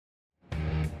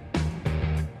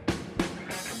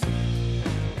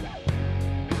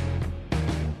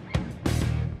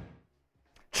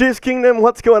Chiefs Kingdom,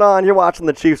 what's going on? You're watching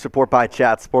the Chiefs Report by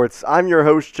Chat Sports. I'm your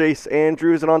host, Chase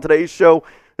Andrews, and on today's show,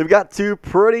 we've got two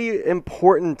pretty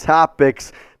important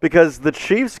topics because the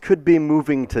Chiefs could be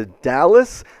moving to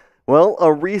Dallas. Well,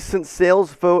 a recent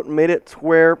sales vote made it to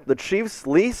where the Chiefs'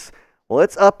 lease, well,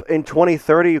 it's up in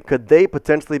 2030. Could they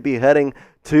potentially be heading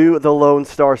to the Lone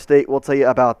Star State? We'll tell you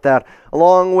about that,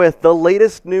 along with the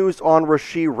latest news on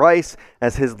Rashee Rice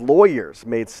as his lawyers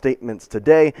made statements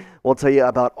today. We'll tell you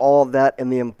about all that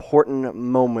and the important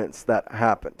moments that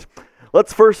happened.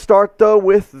 Let's first start, though,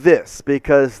 with this,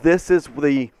 because this is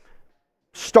the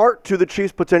start to the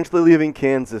Chiefs potentially leaving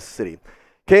Kansas City.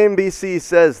 KNBC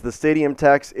says the stadium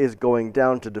tax is going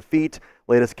down to defeat.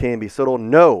 Latest KNBC total,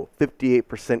 no,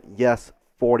 58%, yes,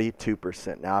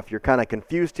 42%. Now, if you're kind of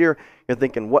confused here, you're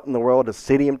thinking, what in the world is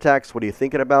stadium tax? What are you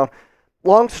thinking about?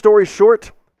 Long story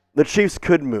short, the Chiefs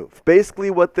could move.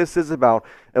 Basically, what this is about,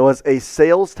 it was a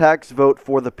sales tax vote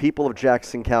for the people of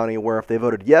Jackson County, where if they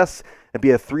voted yes, it'd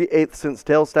be a 3/8 cent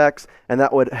sales tax, and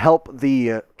that would help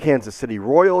the Kansas City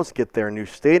Royals get their new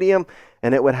stadium,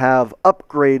 and it would have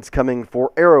upgrades coming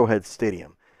for Arrowhead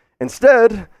Stadium.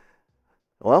 Instead,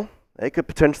 well, they could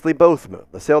potentially both move.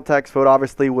 The sales tax vote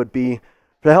obviously would be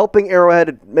for helping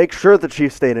Arrowhead make sure the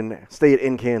Chiefs stayed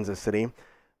in Kansas City.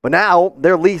 But now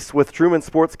their lease with Truman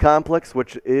Sports Complex,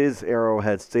 which is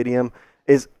Arrowhead Stadium,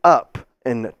 is up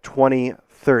in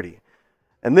 2030.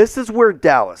 And this is where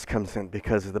Dallas comes in,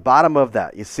 because at the bottom of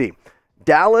that, you see,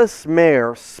 Dallas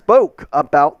mayor spoke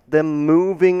about them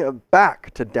moving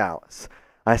back to Dallas.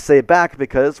 I say back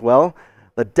because, well,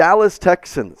 the Dallas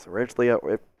Texans, originally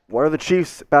were the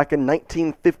Chiefs back in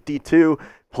 1952,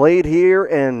 played here,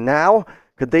 and now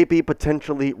could they be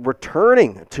potentially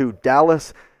returning to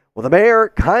Dallas? Well, the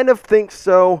mayor kind of thinks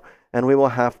so, and we will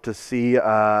have to see.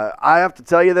 I have to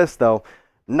tell you this, though,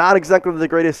 not exactly the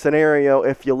greatest scenario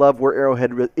if you love where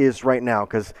Arrowhead is right now,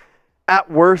 because at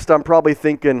worst, I'm probably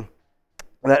thinking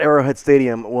that Arrowhead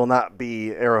Stadium will not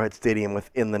be Arrowhead Stadium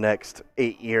within the next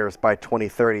 8 years. By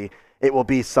 2030, it will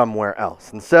be somewhere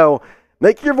else. And so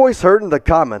make your voice heard in the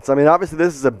comments. I mean, obviously,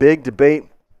 this is a big debate,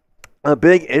 a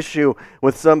big issue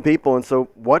with some people. And so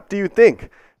what do you think?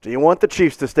 Do you want the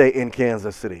Chiefs to stay in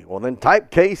Kansas City? Well, then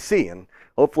type KC, and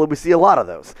hopefully we see a lot of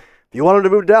those. If you want them to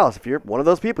move to Dallas, if you're one of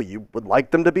those people, you would like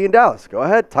them to be in Dallas, go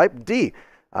ahead, type D.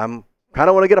 I'm kind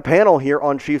of want to get a panel here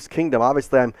on Chiefs Kingdom.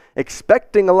 Obviously, I'm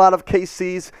expecting a lot of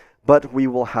KCs, but we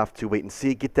will have to wait and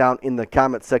see. Get down in the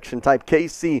comment section. Type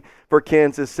KC for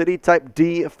Kansas City. Type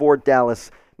D for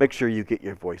Dallas. Make sure you get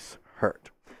your voice heard.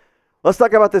 Let's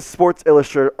talk about this Sports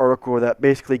Illustrated article that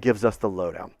basically gives us the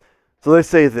lowdown. So they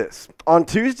say this. On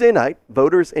Tuesday night,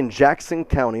 voters in Jackson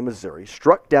County, Missouri,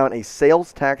 struck down a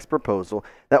sales tax proposal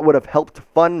that would have helped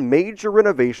fund major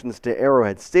renovations to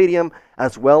Arrowhead Stadium,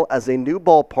 as well as a new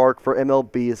ballpark for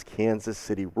MLB's Kansas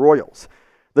City Royals.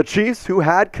 The Chiefs, who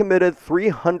had committed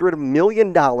 $300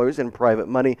 million in private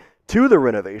money to the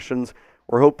renovations,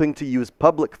 were hoping to use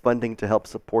public funding to help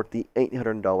support the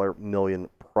 $800 million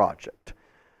project.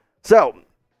 So,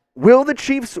 will the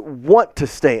Chiefs want to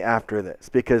stay after this?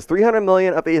 Because $300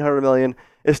 million up $800 million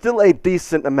is still a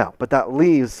decent amount, but that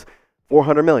leaves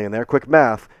 $400 million there, quick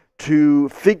math, to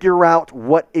figure out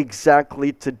what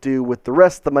exactly to do with the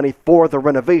rest of the money for the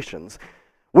renovations.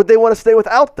 Would they want to stay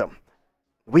without them?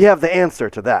 We have the answer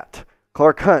to that.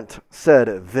 Clark Hunt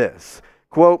said this,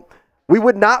 quote, "We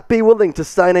would not be willing to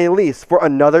sign a lease for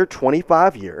another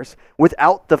 25 years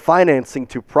without the financing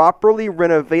to properly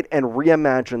renovate and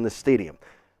reimagine the stadium.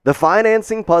 The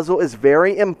financing puzzle is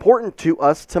very important to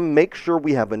us to make sure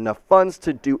we have enough funds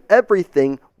to do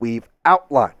everything we've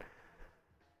outlined."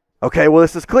 Okay, well,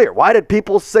 this is clear. Why did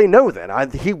people say no then?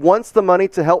 He wants the money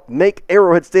to help make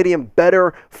Arrowhead Stadium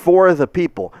better for the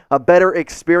people, a better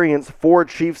experience for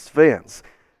Chiefs fans.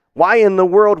 Why in the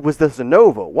world was this a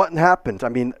no vote? What happened? I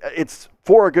mean, it's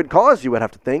for a good cause, you would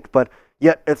have to think, but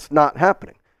yet it's not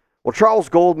happening. Well, Charles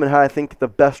Goldman had, I think, the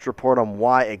best report on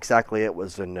why exactly it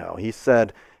was a no. He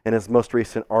said in his most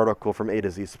recent article from A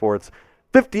to Z Sports,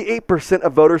 58%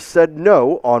 of voters said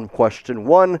no on question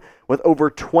 1, with over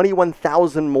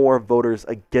 21,000 more voters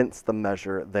against the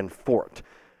measure than for it.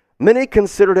 Many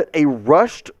considered it a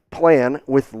rushed plan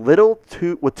with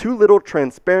too little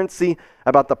transparency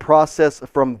about the process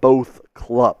from both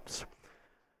clubs.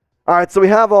 All right, so we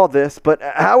have all this, but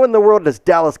how in the world does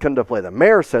Dallas come to play? The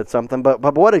mayor said something, but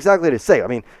what exactly did he say? I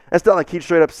mean, it's not like he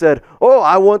straight up said, "Oh,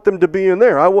 I want them to be in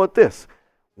there. I want this."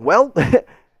 Well,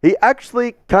 he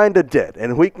actually kind of did,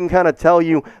 and we can kind of tell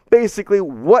you basically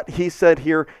what he said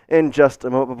here in just a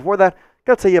moment. But before that,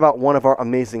 got to tell you about one of our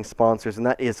amazing sponsors, and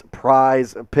that is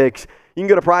Prize Picks. You can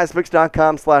go to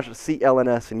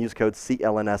prizepicks.com/CLNS and use code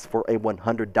CLNS for a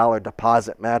 $100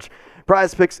 deposit match.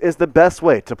 Prize Picks is the best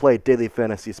way to play daily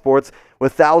fantasy sports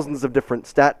with thousands of different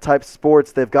stat type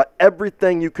sports. They've got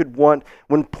everything you could want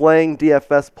when playing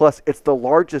DFS. Plus, it's the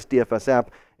largest DFS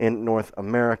app in North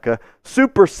America.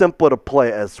 Super simple to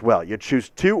play as well. You choose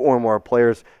 2 or more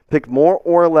players, pick more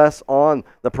or less on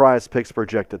the Prize Picks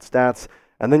projected stats,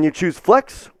 and then you choose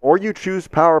flex or you choose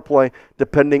power play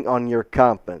depending on your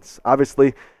confidence.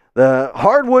 Obviously, the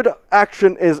hardwood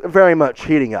action is very much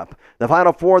heating up. The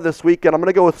Final Four this weekend, I'm going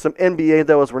to go with some NBA,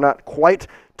 though, as we're not quite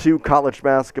to college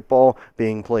basketball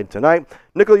being played tonight.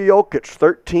 Nikola Jokic,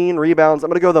 13 rebounds.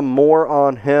 I'm going to go the more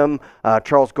on him.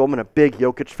 Charles Goldman, a big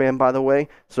Jokic fan, by the way,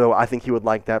 so I think he would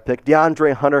like that pick.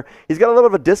 DeAndre Hunter, he's got a little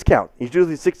bit of a discount. He's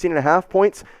usually 16.5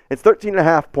 points. It's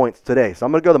 13.5 points today, so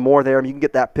I'm going to go the more there. You can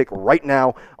get that pick right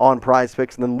now on Prize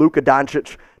Picks. And then Luka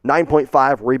Doncic,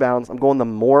 9.5 rebounds. I'm going the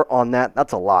more on that.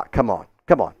 That's a lot. Come on.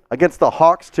 Against the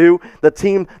Hawks, too, the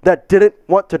team that didn't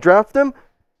want to draft him.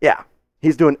 Yeah,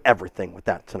 he's doing everything with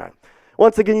that tonight.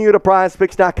 Once again, you go to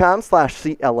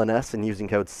prizepicks.com/CLNS and using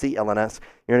code CLNS,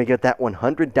 you're going to get that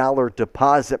 $100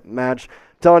 deposit match.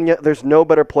 I'm telling you, there's no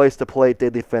better place to play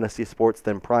daily fantasy sports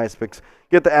than Prize Picks.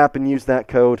 Get the app and use that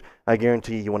code. I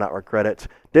guarantee you will not regret it.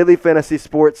 Daily fantasy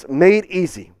sports made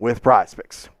easy with Prize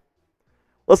Picks.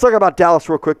 Let's talk about Dallas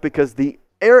real quick because the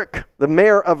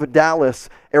mayor of Dallas,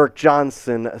 Eric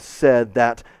Johnson, said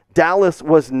that Dallas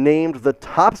was named the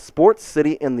top sports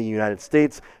city in the United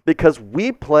States because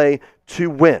we play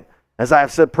to win. As I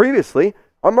have said previously,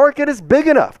 our market is big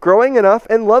enough, growing enough,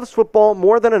 and loves football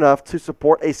more than enough to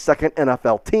support a second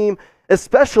NFL team,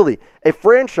 especially a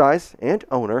franchise and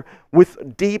owner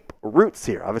with deep roots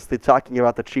here. Obviously talking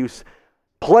about the Chiefs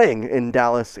playing in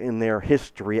Dallas in their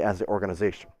history as an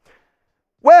organization.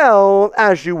 Well,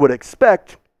 as you would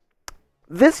expect,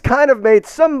 this kind of made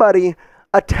somebody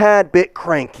a tad bit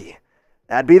cranky.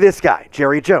 That'd be this guy,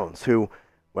 Jerry Jones, who,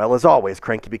 well, is always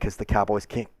cranky because the Cowboys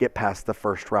can't get past the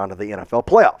first round of the NFL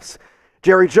playoffs.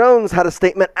 Jerry Jones had a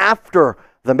statement after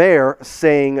the mayor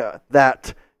saying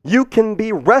that you can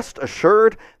be rest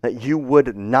assured that you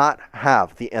would not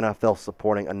have the NFL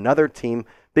supporting another team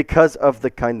because of the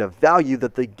kind of value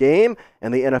that the game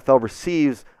and the NFL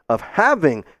receives of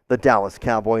having the Dallas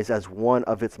Cowboys as one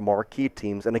of its marquee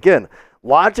teams. And again,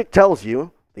 logic tells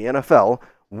you the NFL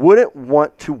wouldn't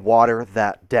want to water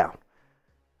that down.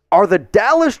 Are the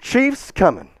Dallas Chiefs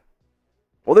coming?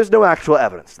 Well, there's no actual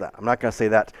evidence of that. I'm not going to say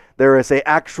that. There is an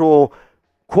actual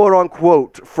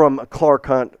quote-unquote from Clark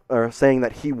Hunt saying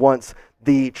that he wants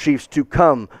the Chiefs to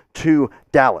come to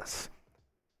Dallas.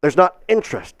 There's not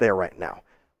interest there right now.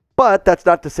 But that's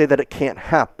not to say that it can't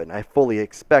happen. I fully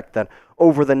expect that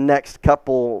over the next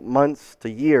couple months to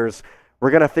years, we're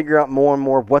going to figure out more and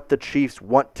more what the Chiefs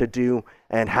want to do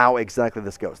and how exactly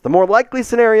this goes. The more likely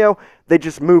scenario, they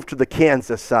just move to the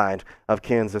Kansas side of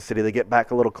Kansas City. They get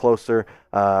back a little closer,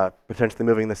 potentially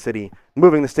moving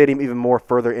the stadium even more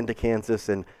further into Kansas,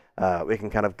 and we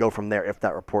can kind of go from there if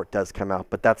that report does come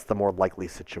out. But that's the more likely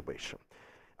situation.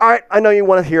 All right, I know you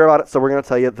want to hear about it, so we're going to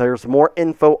tell you there's more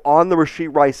info on the Rashee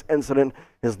Rice incident.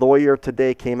 His lawyer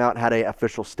today came out, had an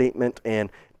official statement, and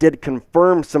did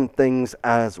confirm some things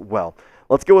as well.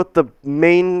 Let's go with the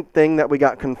main thing that we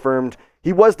got confirmed.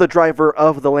 He was the driver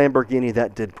of the Lamborghini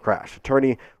that did crash.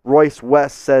 Attorney Royce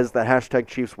West says that hashtag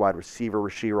Chiefs wide receiver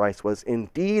Rashee Rice was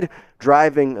indeed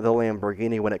driving the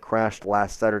Lamborghini when it crashed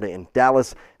last Saturday in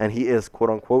Dallas, and he is,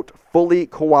 quote-unquote, fully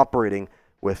cooperating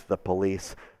with the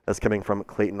police. That's coming from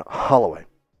Clayton Holloway.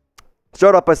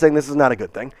 Started off by saying this is not a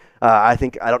good thing. I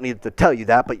think I don't need to tell you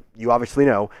that, but you obviously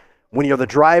know. When you're the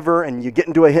driver and you get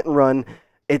into a hit and run,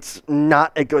 it's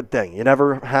not a good thing. You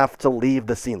never have to leave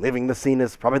the scene. Leaving the scene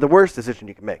is probably the worst decision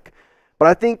you can make. But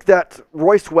I think that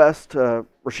Royce West,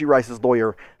 Rashee Rice's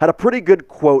lawyer, had a pretty good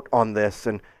quote on this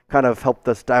and kind of helped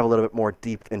us dive a little bit more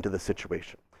deep into the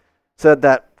situation. Said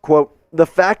that, quote, "The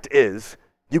fact is,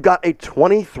 you got a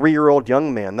 23-year-old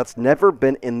young man that's never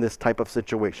been in this type of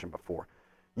situation before.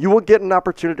 You will get an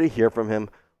opportunity to hear from him,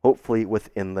 hopefully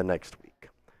within the next week."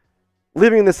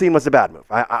 Leaving the scene was a bad move.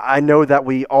 I know that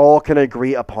we all can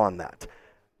agree upon that.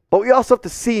 But we also have to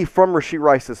see from Rashee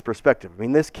Rice's perspective. I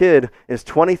mean, this kid is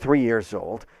 23 years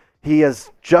old. He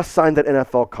has just signed that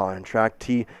NFL contract.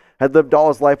 He had lived all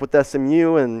his life with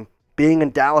SMU and being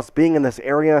in Dallas, being in this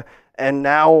area, and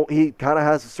now he kind of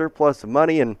has a surplus of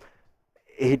money, and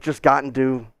he just got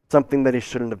into something that he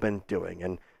shouldn't have been doing.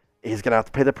 And he's going to have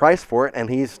to pay the price for it, and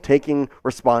he's taking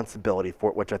responsibility for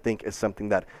it, which I think is something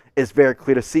that is very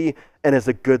clear to see and is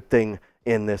a good thing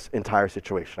in this entire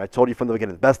situation. I told you from the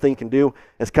beginning, the best thing you can do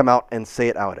is come out and say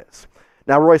it how it is.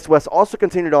 Now, Royce West also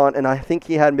continued on, and I think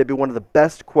he had maybe one of the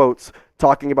best quotes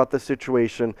talking about this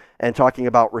situation and talking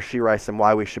about Rashee Rice and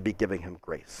why we should be giving him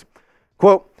grace.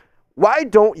 Quote, "Why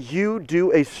don't you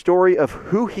do a story of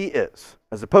who he is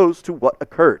as opposed to what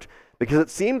occurred? Because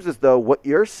it seems as though what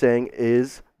you're saying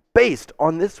is based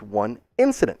on this one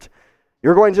incident.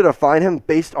 You're going to define him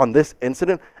based on this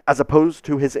incident as opposed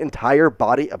to his entire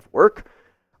body of work?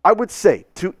 I would say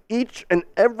to each and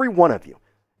every one of you,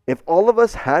 if all of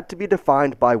us had to be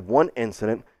defined by one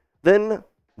incident, then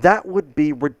that would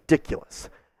be ridiculous,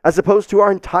 as opposed to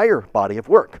our entire body of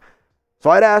work.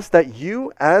 So I'd ask that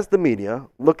you, as the media,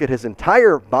 look at his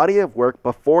entire body of work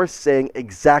before saying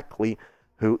exactly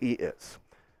who he is."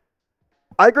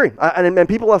 I agree. And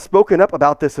people have spoken up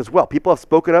about this as well. People have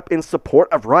spoken up in support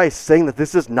of Rice, saying that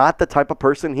this is not the type of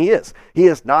person he is. He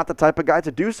is not the type of guy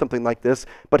to do something like this,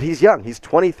 but he's young. He's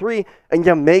 23, and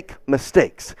you make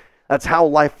mistakes. That's how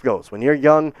life goes. When you're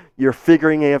young, you're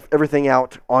figuring everything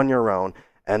out on your own,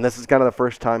 and this is kind of the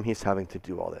first time he's having to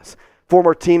do all this.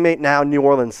 Former teammate, now New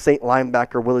Orleans Saint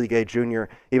linebacker Willie Gay Jr.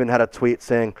 even had a tweet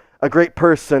saying, "A great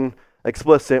person,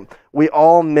 explicit, we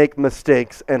all make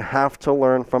mistakes and have to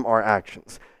learn from our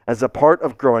actions. As a part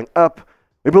of growing up,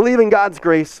 we believe in God's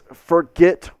grace.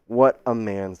 Forget what a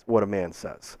man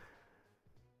says."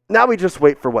 Now we just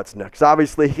wait for what's next.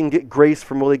 Obviously, he can get grace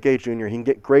from Willie Gay Jr. He can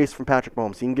get grace from Patrick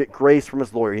Mahomes. He can get grace from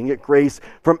his lawyer. He can get grace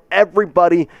from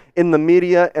everybody in the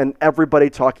media and everybody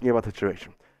talking about the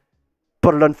situation.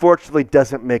 But it unfortunately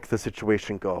doesn't make the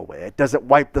situation go away. It doesn't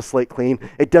wipe the slate clean.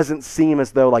 It doesn't seem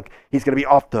as though like he's going to be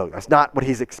off the hook. That's not what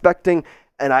he's expecting,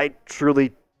 and I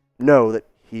truly know that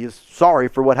he is sorry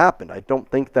for what happened. I don't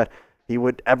think that he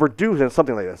would ever do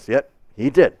something like this, yet he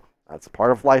did. That's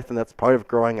part of life, and that's part of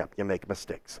growing up. You make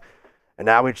mistakes. And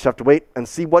now we just have to wait and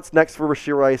see what's next for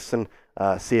Rashee Rice and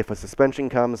see if a suspension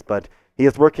comes, but he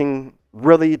is working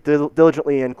really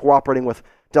diligently and cooperating with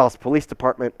Dallas Police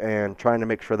Department and trying to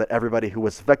make sure that everybody who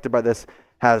was affected by this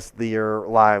has their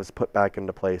lives put back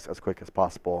into place as quick as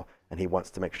possible, and he wants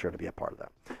to make sure to be a part of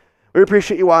that. We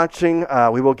appreciate you watching.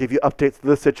 We will give you updates to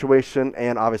this situation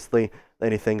and obviously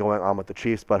anything going on with the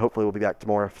Chiefs, but hopefully we'll be back to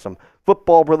more of some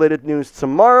football-related news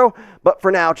tomorrow. But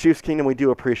for now, Chiefs Kingdom, we do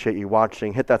appreciate you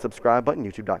watching. Hit that subscribe button,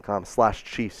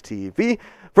 youtube.com/ChiefsTV.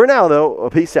 For now, though,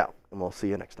 peace out, and we'll see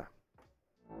you next time.